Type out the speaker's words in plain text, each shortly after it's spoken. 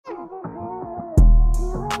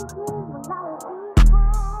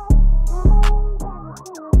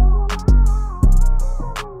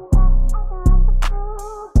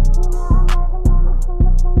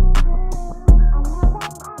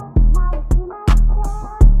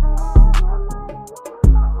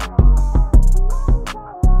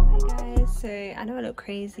I know I look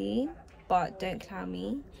crazy, but don't clown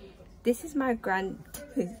me. This is my this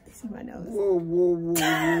is my nose. Whoa, whoa, whoa,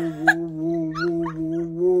 whoa, whoa,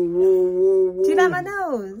 whoa, whoa, whoa. Do you like my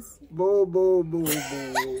nose? Bo, bo, bo, bo.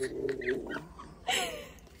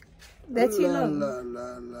 They're too long. La,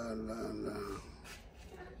 la, la, la, la.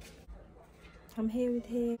 I'm here with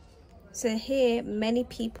here. So here, many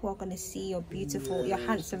people are gonna see your beautiful, your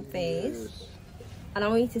handsome face. Yes. And I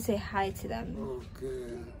want you to say hi to them.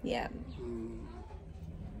 Okay. Yeah.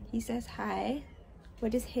 He says hi. We're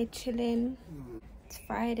just here chilling. It's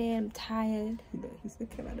Friday. I'm tired. Look, he's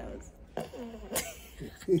looking at my nose.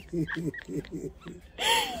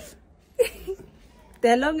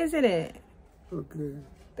 They're long, isn't it? Okay.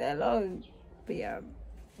 They're long. But yeah,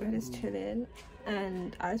 we're just chilling.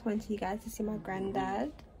 And I just wanted you guys to see my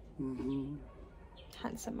granddad.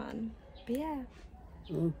 Handsome man. But yeah.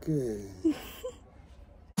 Okay.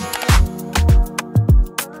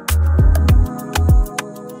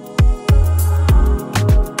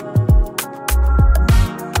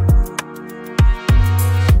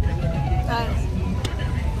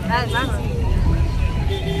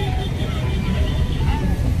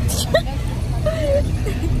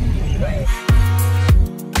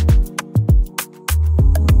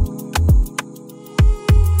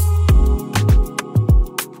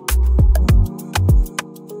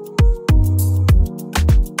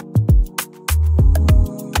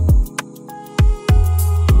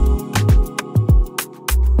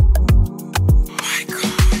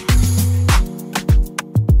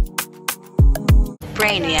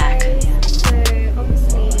 Brainiac. So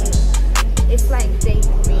obviously it's like day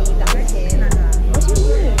 3 that we're here. What do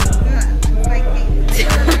you mean?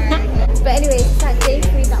 But anyway, it's like day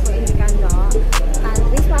 3 that we're in Uganda, and the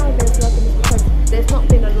reason why I've been vlogging is because there's not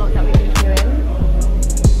been a lot that we've been doing.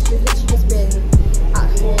 We've literally just been at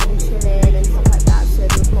home chilling and stuff like that, so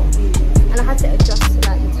there's not really, and I had to adjust to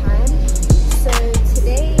like the time. So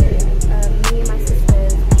today me and my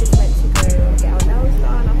sisters just went to go get our nails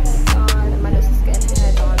done, our hair done, and my little sister getting her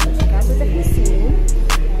hair done, which you guys will definitely see.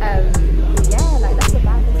 Yeah, like that's the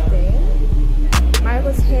bad today.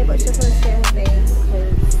 Marigot's here, but she doesn't want to show her face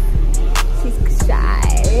because she's shy.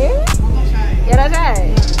 You're not shy?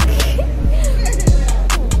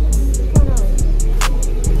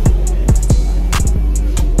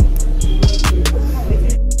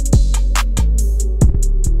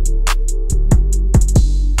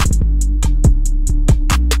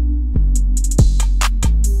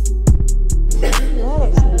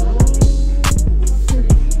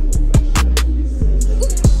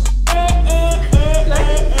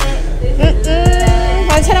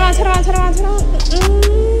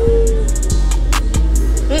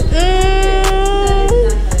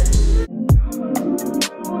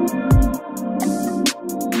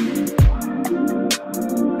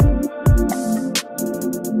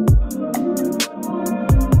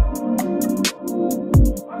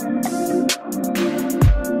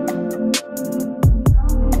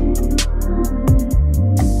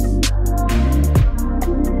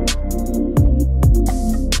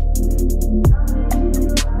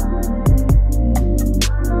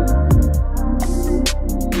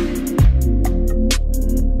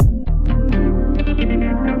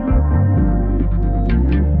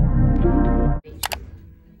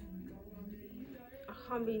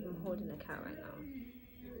 I'm holding a cat right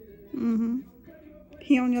now.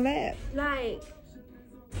 He on your lap? Like,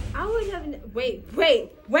 I would have. Wait,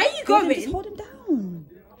 where are you going? Just hold him down.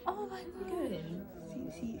 Oh my god.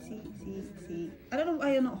 See. I don't know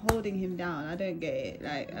why you're not holding him down. I don't get it.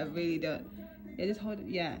 Like, I really don't. Yeah, just hold him.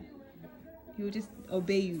 Yeah. He will just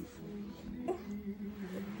obey you.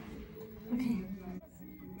 Okay.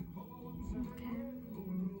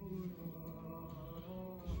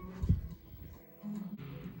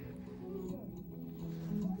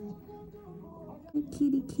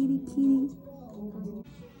 Kitty.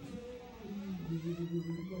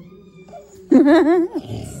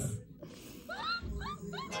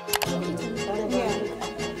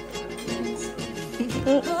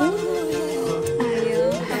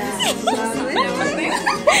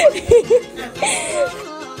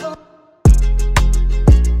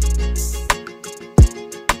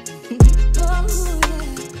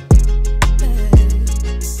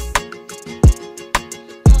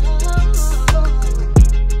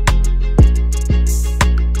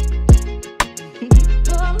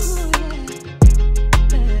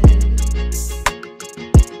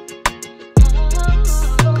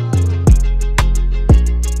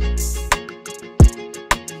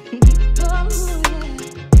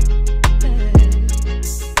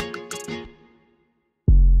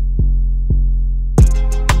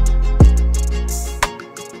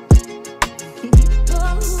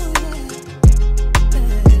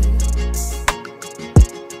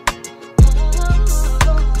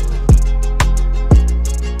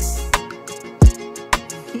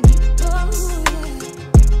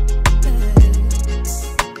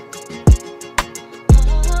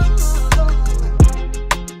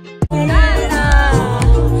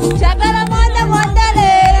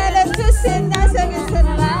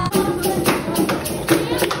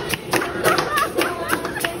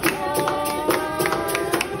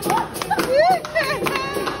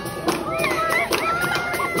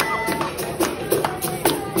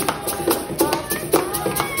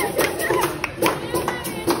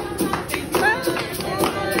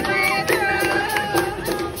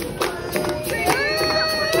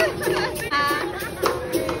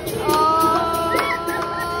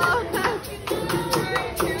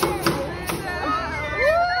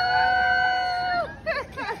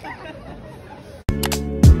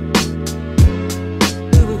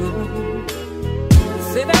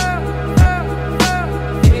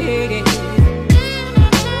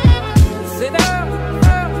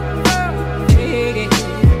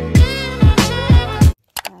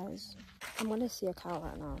 want to see a cow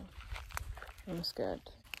right now. I'm scared.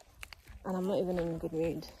 And I'm not even in a good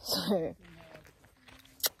mood. So,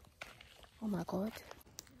 oh my god.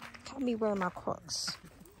 Can't be wearing my Crocs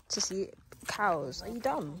to see cows. Are you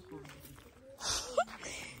dumb?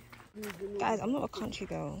 Guys, I'm not a country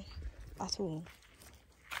girl at all.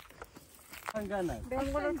 I'm gonna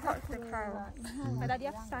touch the cow. My daddy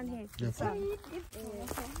has to stand here.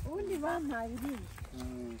 Only one night.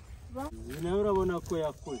 Flies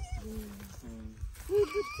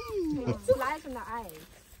in the eyes.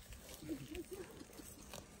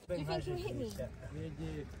 Do you think he'll hit me?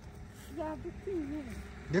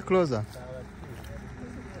 Get closer.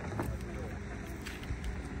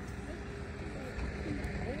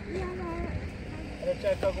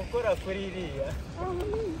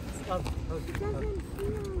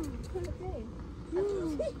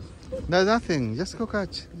 There's nothing. Just go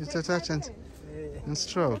catch. Just a touch and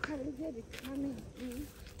stroke.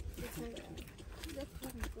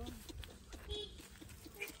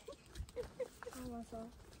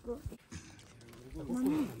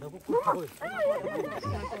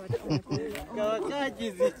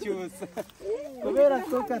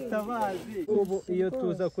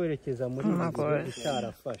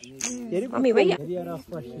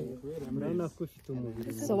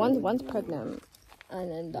 So one's pregnant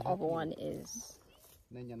and then the other one is...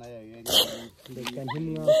 I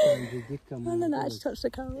just touched the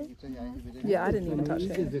cow. Yeah, I didn't even touch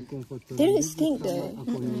it. They don't stink though.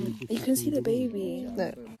 You can see the baby.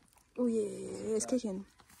 Look. Oh yeah, it's kicking.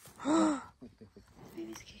 The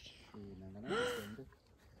baby's kicking.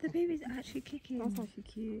 The baby's actually kicking. That's actually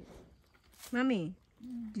cute. Mummy,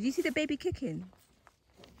 did you see the baby kicking?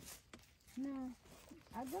 No,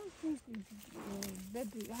 I don't think it's baby.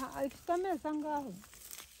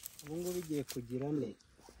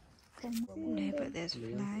 No, but there's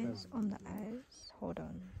flies on the eyes. Hold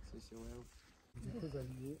on.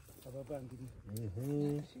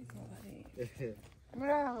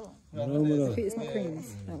 It's not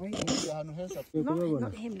queens.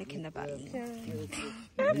 Not him licking the belly.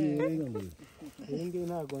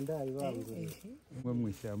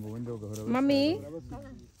 Mummy,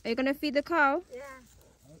 are you gonna feed the cow? Yeah.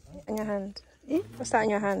 In your hand. What's that in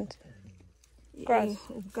your hand? Grass.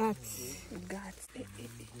 Guts. Guts.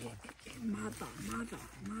 Mother.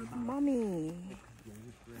 Mommy.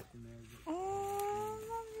 Oh,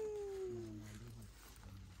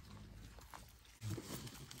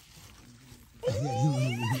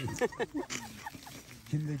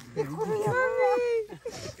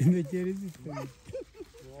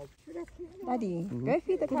 Daddy, go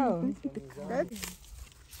feed the cow.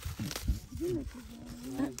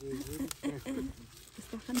 It's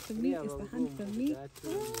the hand for me. It's the hand for me. Oh,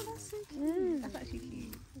 that's so cute. That's actually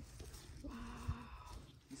cute. Wow.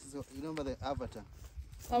 This is, you know, the avatar.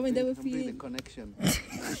 Oh, when they were feeding. The connection.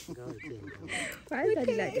 Why is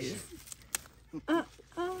Daddy like this?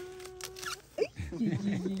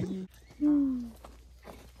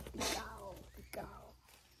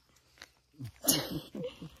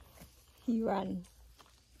 He ran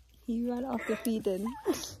after feeding.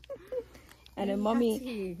 And then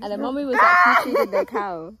mommy was actually feeding the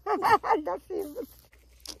cow. That's him.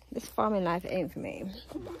 This farming life ain't for me.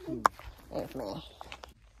 Ain't for me.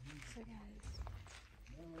 So guys,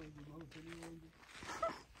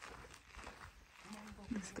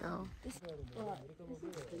 this girl.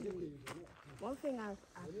 One thing I've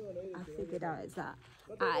figured out is that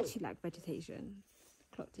I actually like vegetation.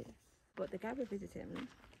 Clocked it. But the guy we're visiting,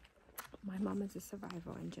 my mum is a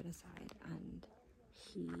survivor in genocide and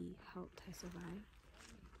he helped her survive.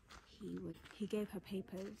 He gave her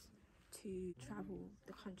papers to travel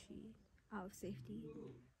the country out of safety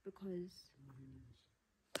because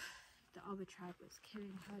the other tribe was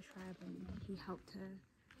killing her tribe and he helped her,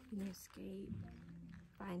 escape,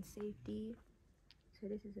 find safety. So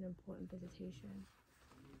this is an important visitation.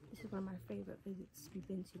 This is one of my favourite visits we've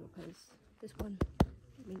been to because this one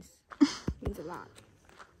means a lot.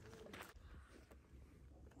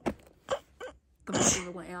 The middle of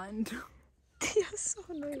the land. You're so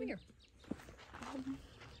annoying. Come here.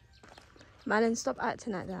 Madeline, stop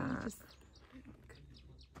acting like that.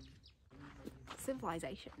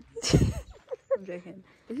 Civilization. I'm joking.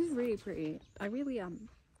 This is really pretty. I really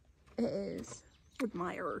It is.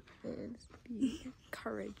 admire It is. the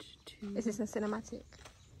courage to. Is this a cinematic?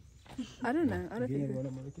 I don't know. I don't think. I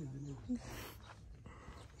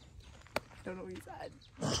don't know what you said.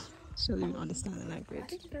 She'll even understand the language. I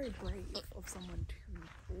think it's very brave of someone to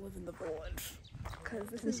live in the village. Because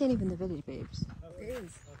This ain't even the village, babes. It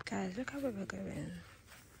is. Guys, look how we're going.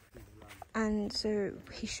 And so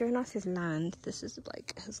he's showing us his land. This is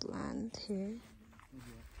like his land here.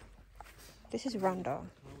 This is Rwanda.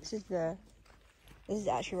 This is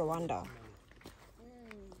actually Rwanda.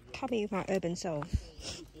 Can't be with my urban self.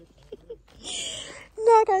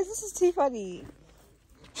 No, guys, this is too funny.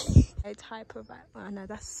 A type of, oh no,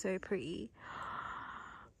 that's so pretty.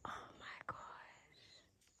 Oh my gosh.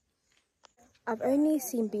 I've only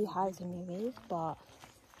seen beehives in movies, but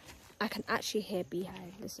I can actually hear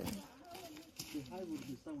beehive. Listen. Beehive would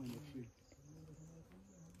be somewhere in the tree.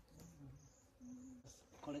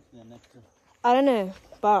 Collect the nectar. I don't know,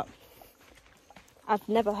 but I've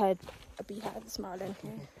never heard a beehive smiling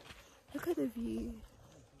here. Look at the view.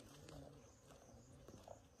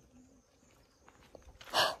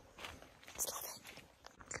 Just love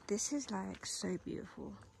it. This is like so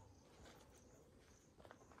beautiful.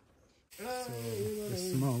 So the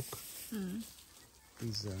smoke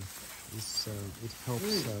is it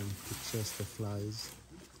helps to chase the flies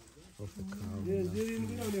of the cow.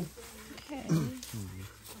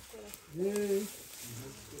 Okay.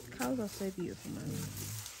 Cows are so beautiful, man.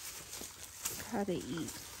 Look how they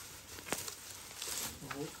eat.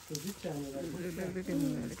 Do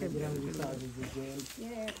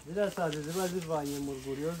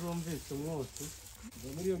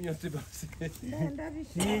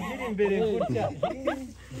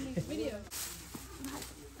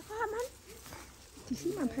you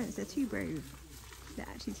see my parents? They're too brave. They're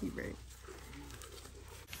actually too brave.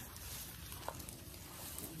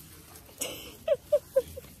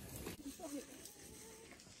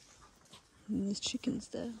 And there's chickens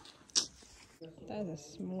there. That is a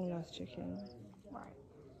small ass chicken. Right.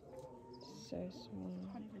 So small.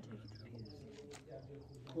 Can't even take it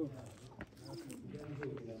to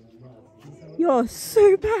You're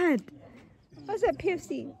so bad. How's that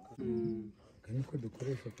PFC?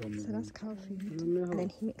 So that's cow food. And then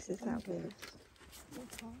he mixes that with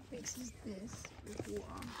mixes this with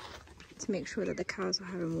water to make sure that the cows are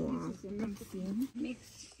having water.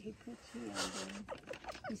 He puts here and then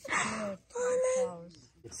he cows.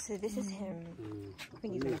 So this is him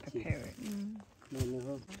when you're gonna prepare it.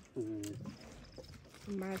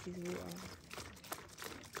 Mazzy's water.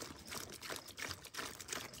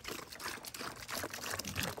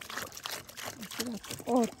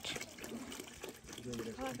 Oh.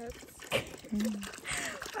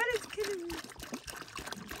 What is killing me?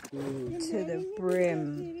 To the brim,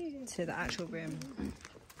 to the actual brim.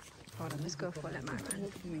 Hold on, let's go for that, man.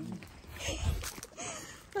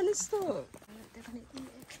 And let's stop. They're gonna eat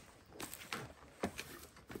it.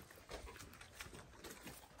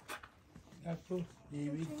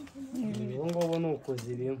 ubu ngubu ni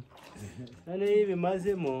ukuzibimo noneho iyo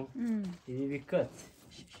bimazemo ibi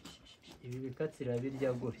bikatsi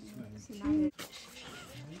irabirya gutya.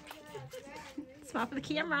 Smile for the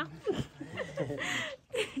camera.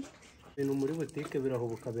 Ibintu muri butike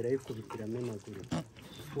birahubuka birayikubitira amenagura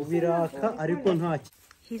ubiraka ariko nta.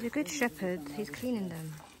 He's a good shepherd. He's cleaning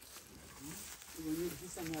them.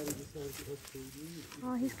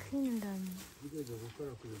 Oh, he's cleaning them.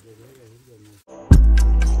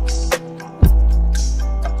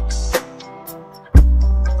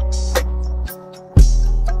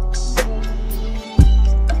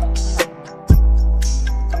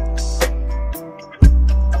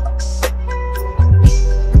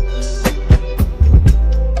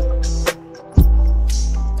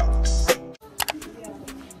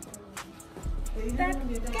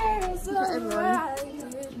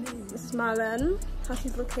 Smiling, how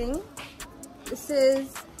she's looking. This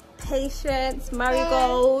is Patience,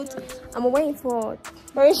 Marigold, and we're waiting for,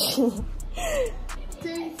 where is she?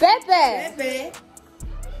 Bebe!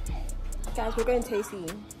 Guys, we're going to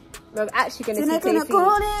Tayc. We're actually going to see Tayc.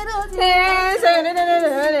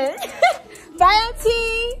 Bye,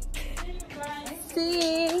 Auntie!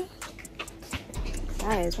 See?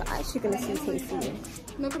 Guys, we're actually going to see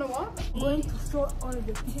Tayc. Not gonna what? I'm going to sort all of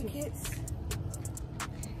the tickets.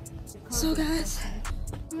 So guys,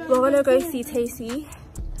 we're gonna go see Tayc.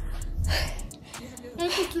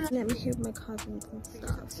 Let me hear my cousins and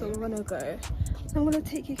stuff. So we're gonna go. I'm gonna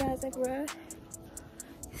take you guys everywhere.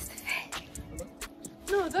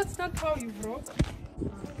 No, that's not how you broke.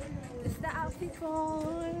 It's the outfit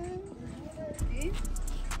one.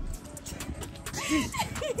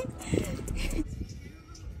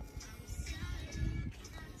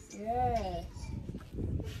 Yeah.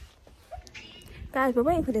 Guys, we're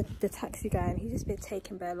waiting for the taxi guy and he's just been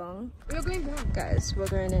taking very long. We're going down. Guys, we're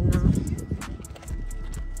going in now.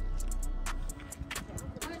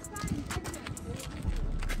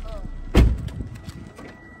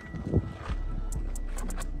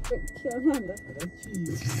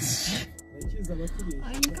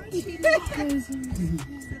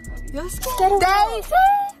 You're scared. Daisy!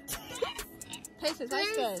 Patience, I'm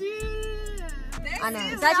scared. I know.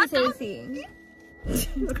 It's actually Tayc.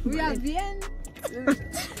 We are bien.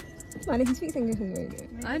 Man, if he speaks English, he's very good.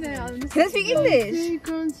 I know. Can I speak English?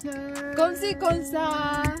 Comme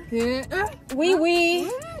ça. Oui, oui.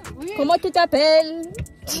 Comment tu t'appelles?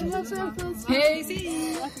 Hey,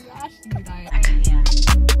 see.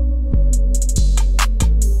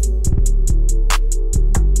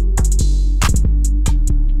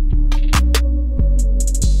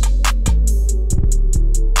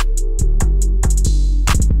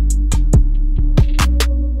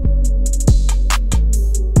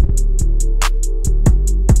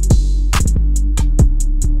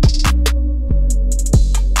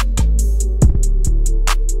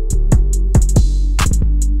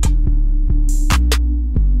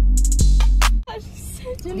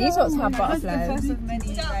 These ones have butterflies. Her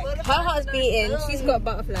heart's beating. She's got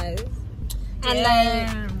butterflies. And like,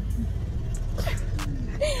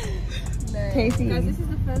 Tayc. Guys, this is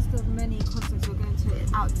the first of many concerts we're going to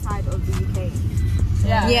outside of the UK.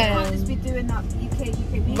 Yeah. We can't just be doing that UK.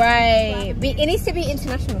 Right. It needs to be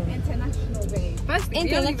international. International, babe.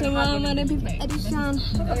 International edition.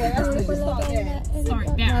 Sorry,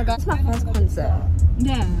 Yeah. That's my first concert.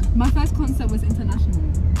 Yeah, my first concert was international.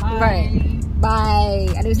 Bye. Right. Bye.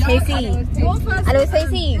 And it was Tayc. Your first, And it was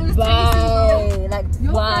Tayc. Bye. Like,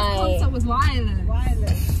 your bye. first concert was violent.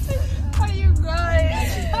 How you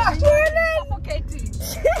guys? Suffocating.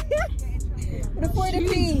 Before the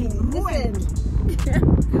queen. Listen.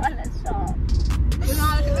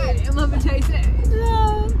 I'm not Tayc.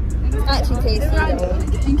 Actually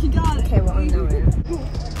Tayc. In Kigali. Okay, well, I'm now in.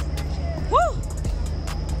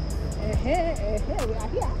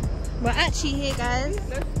 We're actually here, guys.